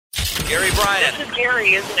Gary Bryan. This is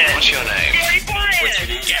Gary, isn't it? What's your name? Gary Bryan.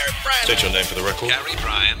 Gary Bryan. State your name for the record. Gary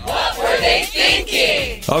Bryan. What were they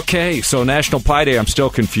thinking? Okay, so National Pi Day, I'm still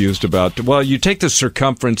confused about. Well, you take the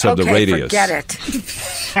circumference of the radius. Forget it.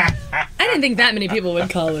 I didn't think that many people would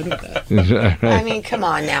call it that. I mean, come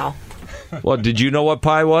on now. Well, did you know what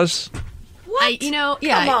pi was? What? Come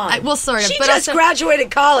on. Well, sort of. She but just also,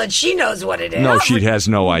 graduated college. She knows what it is. No, she has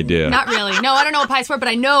no idea. Not really. No, I don't know what pi's for, but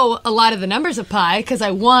I know a lot of the numbers of pi because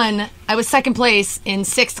I was second place in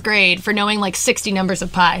 6th grade for knowing like 60 numbers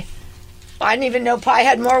of pi. I didn't even know pi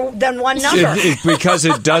had more than one number. Because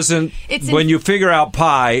it doesn't. when you figure out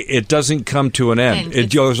pi, it doesn't come to an end.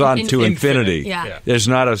 It goes on to infinity. Yeah. There's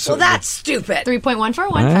not a. Well, that's stupid.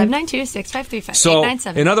 3.1415926525887. So,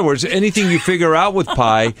 in other words, anything you figure out with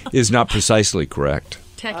pi is not precisely correct.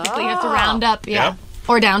 Technically, you have to round up,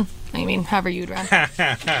 or down. I mean, however you'd round.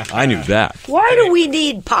 I knew that. Why do we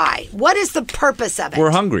need pi? What is the purpose of it? We're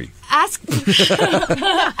hungry. Ask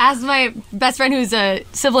my best friend who's a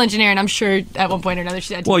civil engineer, and I'm sure at one point or another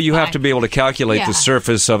she had to Well, you pi. have to be able to calculate Yeah. the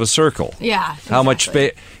surface of a circle. Yeah. How much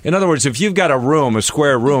space? In other words, if you've got a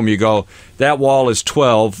square room, you go, that wall is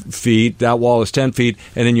 12 feet, that wall is 10 feet,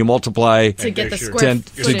 and then you multiply to get the square 10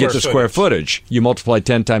 footage. to get the square footage. You multiply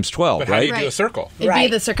 10 times 12, But how do right? you do a circle? It'd be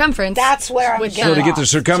the circumference. That's where I'm Which- getting So to get the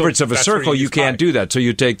lost. circumference of a that's where circle, you you use can't pi. do that. So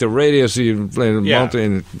you take the radius, you multiply,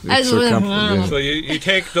 and As- circumference. So you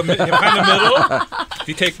take you find the middle,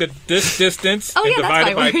 you take this distance Oh, and yeah, that's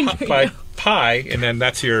divide why it we're by doing pi, and then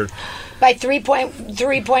that's your... By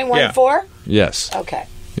 3.14? Yes. Okay.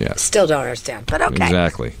 Yes. Still don't understand, but okay.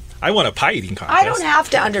 Exactly. I won a pie eating contest. I don't have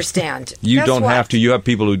to understand. You Guess don't what? have to. You have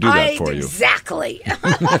people who do that for you. Exactly.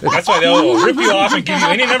 That's why they'll rip you off and give you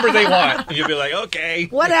any number they want. And you'll be like, okay.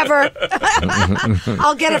 Whatever.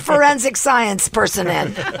 I'll get a forensic science person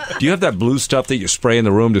in. Do you have that blue stuff that you spray in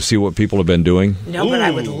the room to see what people have been doing? No, but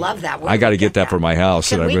I would love that. Where I do got to we get that for my house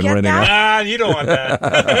Can that I've we been get renting that? out. You don't want that.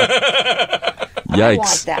 I want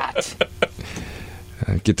Yikes. that.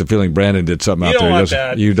 I get the feeling Brandon did something You out don't there want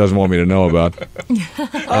that. he doesn't want me to know about.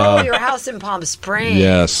 Oh, your house in Palm Springs.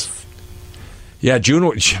 Yes. Yeah,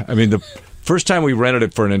 the first time we rented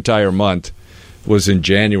it for an entire month was in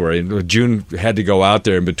January. June had to go out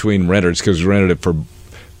there in between renters because we rented it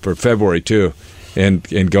for February too. And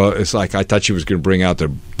go. It's like I thought she was going to bring out the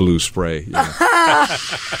blue spray. You know?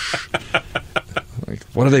 Like,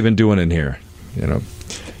 what have they been doing in here? You know,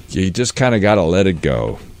 you just kind of got to let it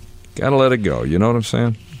go. Got to let it go. You know what I'm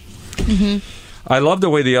saying? Mm-hmm. I love the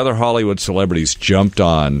way the other Hollywood celebrities jumped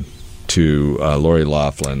on to Lori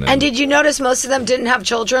Loughlin. And did you notice most of them didn't have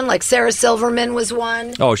children? Like Sarah Silverman was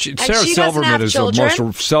one. Oh, And Sarah she doesn't Silverman have is children. the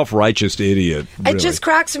most self-righteous idiot. Really. It just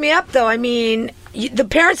cracks me up, though. I mean, the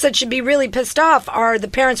parents that should be really pissed off are the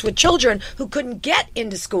parents with children who couldn't get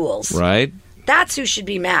into schools. Right? That's who should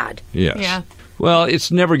be mad. Yes. Yeah. Well, it's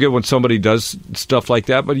never good when somebody does stuff like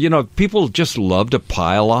that, but, people just love to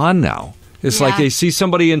pile on now. It's like they see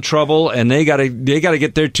somebody in trouble, and they gotta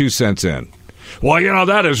get their 2 cents in. Well,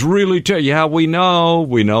 that is really terrible. Yeah, we know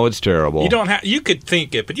it's terrible. You don't have. You could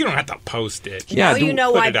think it, but you don't have to post it. Yeah, now you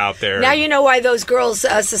know put why. it out there. Now you know why those girls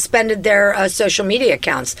suspended their social media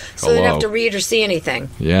accounts, so they don't have to read or see anything.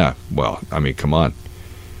 Yeah. Well, I mean, come on.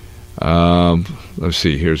 Let's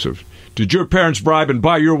see. Did your parents bribe and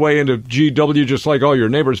buy your way into GW just like all your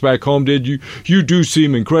neighbors back home did? You do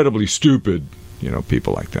seem incredibly stupid.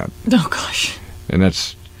 People like that. Oh, gosh. And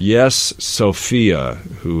that's, yes, Sophia,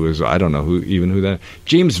 who is, I don't know who that,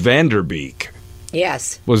 James Vanderbeek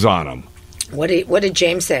Yes. was on him. What did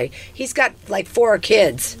James say? He's got like 4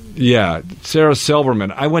 kids. Yeah, Sarah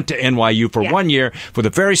Silverman. I went to NYU for 1 year with a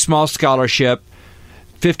very small scholarship,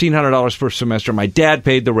 $1,500 per semester. My dad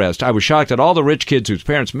paid the rest. I was shocked at all the rich kids whose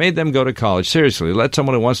parents made them go to college. Seriously, let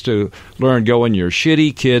someone who wants to learn go in your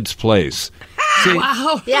shitty kid's place. See,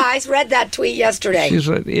 Wow. Yeah, I read that tweet yesterday. she's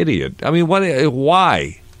an idiot. I mean,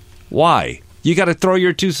 why? Why? You got to throw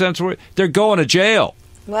your 2 cents worth. They're going to jail.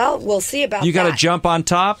 Well, we'll see about You got to that. jump on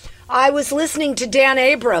top? I was listening to Dan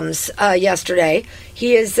Abrams yesterday.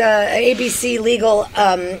 He is an ABC legal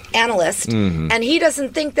analyst, and he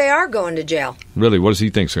doesn't think they are going to jail. Really, what does he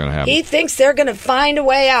think's going to happen? He thinks they're going to find a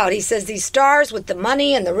way out. He says these stars with the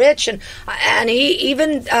money and the rich, and he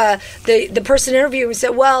even the person interviewing him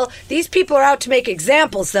said, "Well, these people are out to make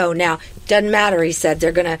examples, though. Now, doesn't matter." He said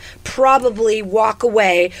they're going to probably walk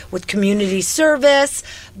away with community service,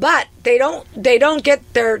 but they don't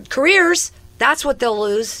get their careers. That's what they'll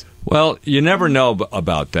lose. Well, you never know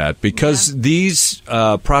about that because these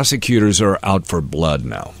prosecutors are out for blood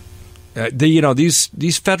now.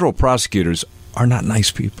 These federal prosecutors are not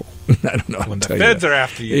nice people. I don't know. When the feds are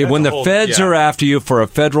after you. When the feds are after you for a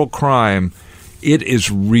federal crime, it is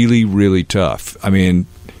really, really tough. I mean,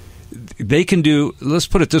 they can do, let's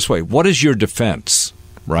put it this way, what is your defense,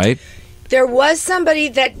 right? There was somebody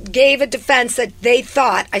that gave a defense that they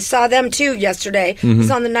thought, I saw them too yesterday, it was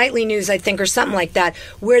on the nightly news, I think, or something like that,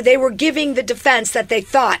 where they were giving the defense that they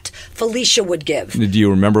thought Felicia would give. Do you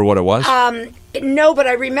remember what it was? No, but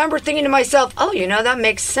I remember thinking to myself, oh, that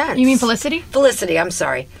makes sense. You mean Felicity? Felicity, I'm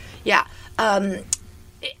sorry. Yeah.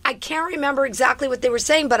 I can't remember exactly what they were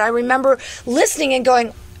saying, but I remember listening and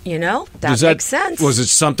going, that makes sense. Was it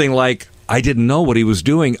something like, I didn't know what he was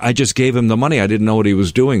doing, I just gave him the money, I didn't know what he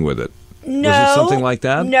was doing with it? No. Was it something like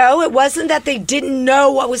that? No, it wasn't that they didn't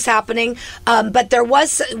know what was happening. But there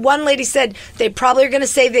was, one lady said they probably are going to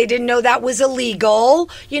say they didn't know that was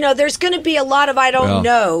illegal. There's going to be a lot of I don't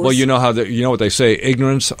know. Well, you know what they say,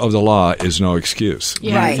 ignorance of the law is no excuse.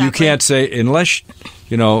 Yeah, Right. exactly. You can't say, unless,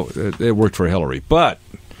 it worked for Hillary. But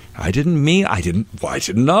I didn't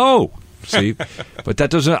know. See? But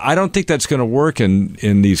that doesn't, I don't think that's going to work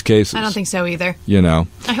in these cases. I don't think so either.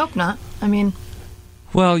 I hope not. I mean...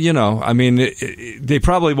 Well, they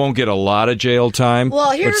probably won't get a lot of jail time,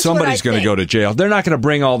 Well, here's but somebody's what I going to think. go to jail. They're not going to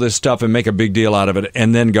bring all this stuff and make a big deal out of it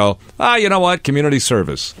and then go, you know what, community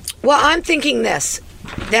service. Well, I'm thinking this,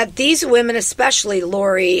 that these women, especially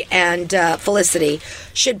Lori and Felicity,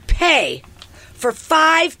 should pay for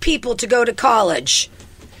 5 people to go to college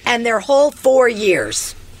and their whole 4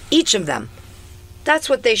 years, each of them. That's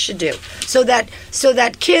what they should do, so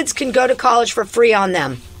that kids can go to college for free on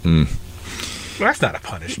them. Well, that's not a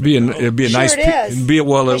punishment. It'd be a Sure nice. it is. It'd be,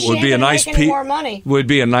 well, it She would ain't be a gonna nice. make any more money. Would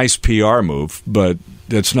be a nice PR move, but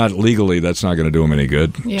it's not legally. That's not going to do them any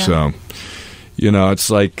good. Yeah. So, it's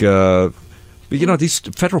like. These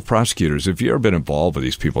federal prosecutors. If you've ever been involved with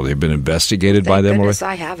these people, they've been investigated by Thank them. goodness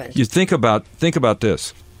I haven't. You think about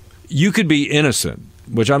this. You could be innocent,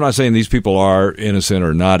 which I'm not saying these people are innocent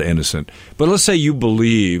or not innocent, but let's say you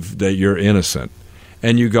believe that you're innocent,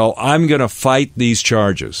 and you go, "I'm going to fight these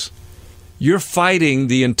charges." You're fighting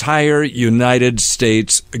the entire United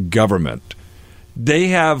States government. They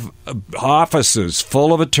have offices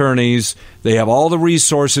full of attorneys. They have all the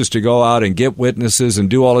resources to go out and get witnesses and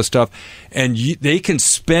do all this stuff. And they can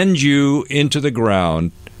spend you into the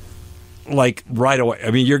ground like right away. I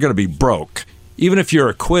mean, you're going to be broke. Even if you're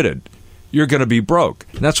acquitted, you're going to be broke.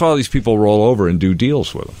 And that's why all these people roll over and do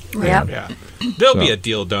deals with them. Yep. Yeah. There'll be a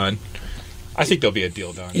deal done. I think there'll be a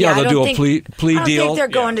deal done. Yeah, I they'll don't do a think- plea I don't deal. think they're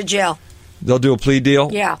going to jail. They'll do a plea deal?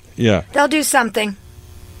 Yeah. Yeah. They'll do something.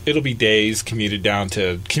 It'll be days commuted down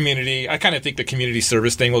to community. I kind of think the community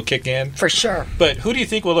service thing will kick in. For sure. But who do you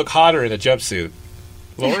think will look hotter in a jumpsuit?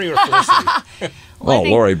 Lori or Felicity? Well, I Oh, think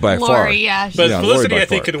Lori by far. Lori, yeah. But Yeah, Lori Felicity, by I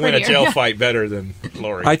think, far. could win a Prettier. jail Yeah. fight better than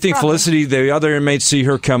Lori. I think Felicity, the other inmates see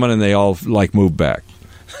her coming and they all move back.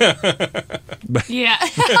 Yeah.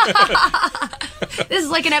 This is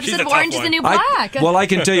like an She's episode a of tough Orange is the one. New Black. I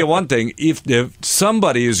can tell you one thing: if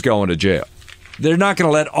somebody is going to jail, they're not going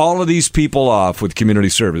to let all of these people off with community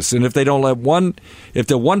service. And if they don't if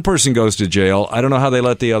the one person goes to jail, I don't know how they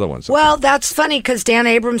let the other ones. Well, that's funny because Dan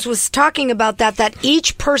Abrams was talking about that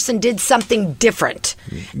each person did something different.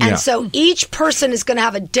 Yeah. And so each person is going to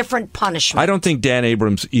have a different punishment. I don't think Dan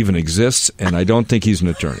Abrams even exists, and I don't think he's an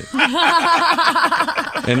attorney.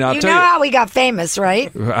 And I'll You tell know how he got famous,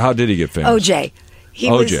 right? you, how did he get famous? OJ. He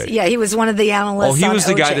OJ. he was one of the analysts. Oh, he on was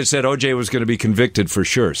the guy OJ. that said OJ was going to be convicted for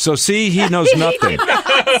sure. So see, he knows nothing.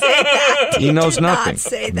 He knows did not nothing.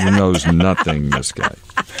 say He that. knows nothing, this guy.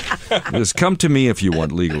 Just come to me if you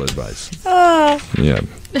want legal advice. Oh. Yeah.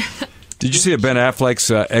 Did you see that Ben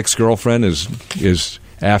Affleck's ex-girlfriend is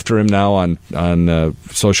after him now on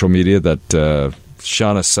social media, that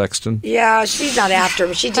Shauna Sexton? Yeah, she's not after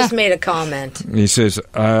him. She just made a comment. He says,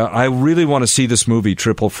 I really want to see this movie,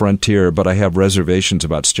 Triple Frontier, but I have reservations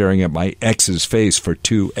about staring at my ex's face for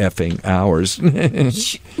 2 effing hours.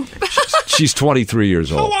 She's 23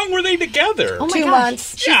 years How old. long were they together? Oh my 2 gosh.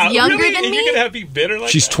 months. She's younger really? than And me? you're going to be bitter like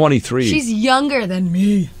She's that? 23. She's younger than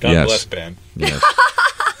me. God Yes. bless Ben. Yes.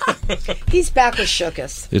 He's back with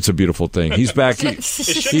Shookus. It's a beautiful thing. He's back. He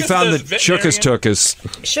Shookus found the that Shookus veterinarian? took us.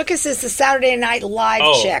 Shookus is the Saturday Night Live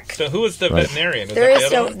Oh, chick. so who is the Right. veterinarian? There that is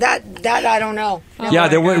the no other one? that I don't know. No. Yeah,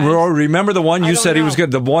 there were, remember the one I you don't said he was know.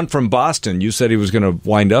 good. The one from Boston. You said he was going to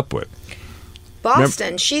wind up with.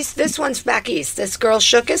 Boston. This one's back east. This girl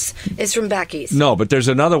Shookus is from back east. No, but there's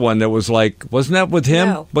another one that was like, wasn't that with him?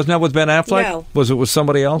 No. Wasn't that with Ben Affleck? No. Was it with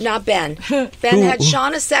somebody else? Not Ben. Ben had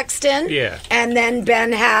Shauna Sexton. Yeah. And then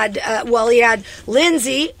Ben had he had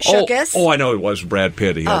Lindsay Shookus. Oh, I know it was Brad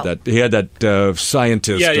Pitt. He had Oh. that. He had that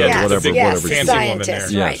scientist. Yeah, yeah, Yes, whatever. yes, whatever. Fancy woman there.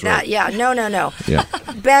 scientist, Yes, right? right. That, yeah, no. Yeah.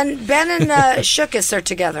 Ben and Shookus are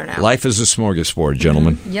together now. Life is a smorgasbord,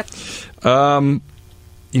 gentlemen. Yep.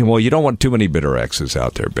 Well, you don't want too many bitter exes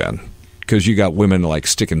out there, Ben, because you got women like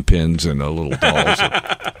sticking pins in the little dolls.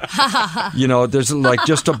 There's like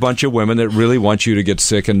just a bunch of women that really want you to get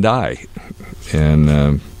sick and die.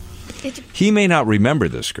 And he may not remember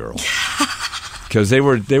this girl because they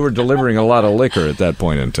were delivering a lot of liquor at that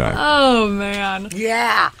point in time. Oh, man.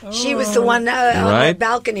 Yeah. She was the one on the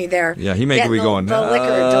balcony there. Yeah, he may be going, the liquor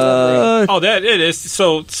delivery. Oh, that it is.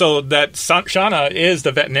 So that Shauna is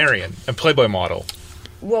the veterinarian and Playboy model.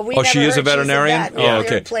 Well, we she is a veterinarian? She's a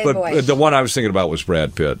vet. Oh, okay. But the one I was thinking about was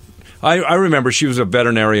Brad Pitt. I remember she was a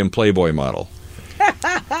veterinarian Playboy model.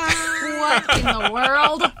 What in the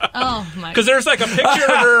world? Oh, my God. Because there's like a picture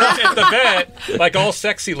of her at the vet, like all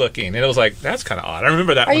sexy looking. And it was like, that's kind of odd. I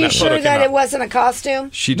remember that Are when you that photo sure came that out. it wasn't a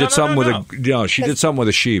costume? She did something did something with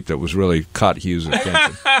a sheep that was really caught Hughes'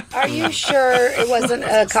 attention. Are you sure it wasn't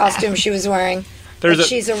a costume she was wearing?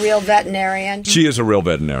 She's a real veterinarian. She is a real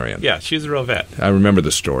veterinarian. Yeah, she's a real vet. I remember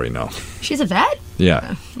the story now. She's a vet?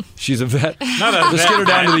 Yeah. She's a vet. Not a Let's vet. get her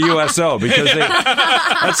down to the USO because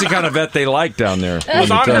that's the kind of vet they like down there. It was let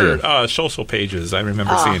me on tell her you. social pages. I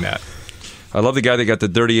remember seeing that. I love the guy that got the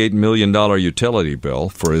 $38 million utility bill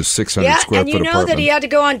for his 600 square and foot you know apartment. that he had to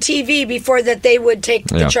go on TV before that they would take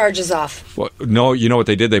the charges off. Well, no, you know what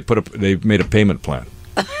they did? They made a payment plan.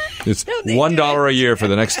 It's $1 a year for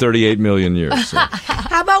the next 38 million years. So.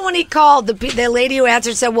 How about when he called, the lady who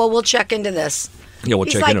answered said, well, we'll check into this. Yeah, we'll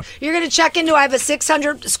He's check like, in. you're going to check into, I have a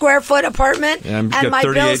 600 square foot apartment And and get my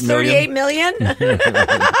bill's 38 $38 million?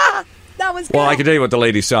 That was good. Well, I can tell you what the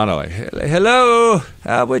lady sounded like. Hello,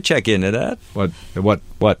 we'll check into that. What? Yeah,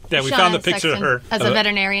 we Shauna found the picture of Sexton her as a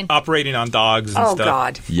veterinarian. operating on dogs and Oh, stuff.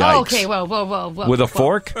 God. Yikes. Oh, okay, whoa. With a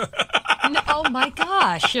fork? No, oh, my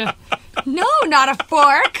gosh. No, not a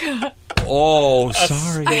fork. Oh,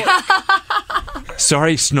 sorry.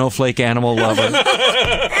 Sorry, snowflake animal lover.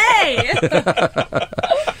 Hey.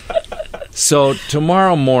 So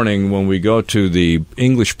tomorrow morning when we go to the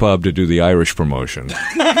English pub to do the Irish promotion,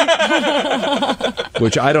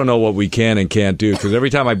 which I don't know what we can and can't do, because every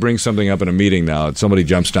time I bring something up in a meeting now, somebody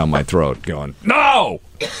jumps down my throat going, no!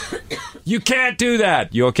 You can't do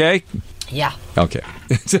that! You okay? Yeah. Okay.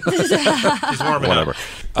 He's warming Whatever.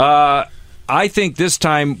 up. I think this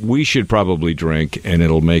time we should probably drink, and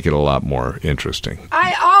it'll make it a lot more interesting.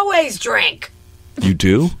 I always drink You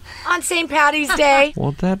do? on St. Patty's Day.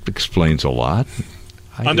 Well, that explains a lot.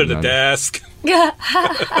 I Under did the not- desk.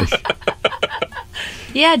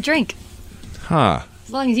 Yeah, drink. Huh.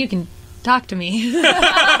 As long as you can talk to me.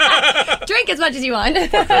 Drink as much as you want.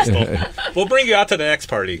 We'll bring you out to the next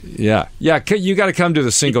party. Yeah. Yeah, you got to come to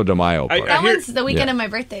the Cinco de Mayo party. That hear- one's the weekend Yeah. of my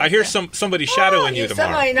birthday. I hear so. somebody shadowing you Someone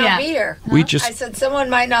tomorrow. might not Yeah. be here. We just- I said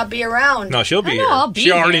someone might not be around. No, she'll be I here. know, I'll be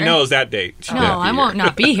she already here. knows that date. She No, won't be I here. won't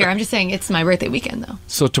not be here. I'm just saying it's my birthday weekend, though.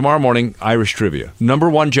 So tomorrow morning, Irish trivia.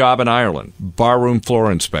 Number one job in Ireland, barroom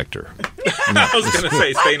floor inspector. I was going to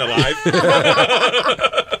say staying alive.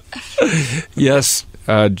 Yes,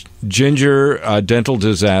 ginger dental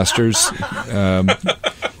disasters.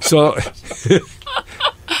 So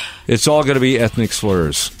it's all going to be ethnic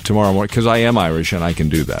slurs tomorrow morning because I am Irish and I can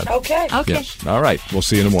do that. Okay. Okay. Yes. All right. We'll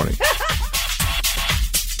see you in the morning.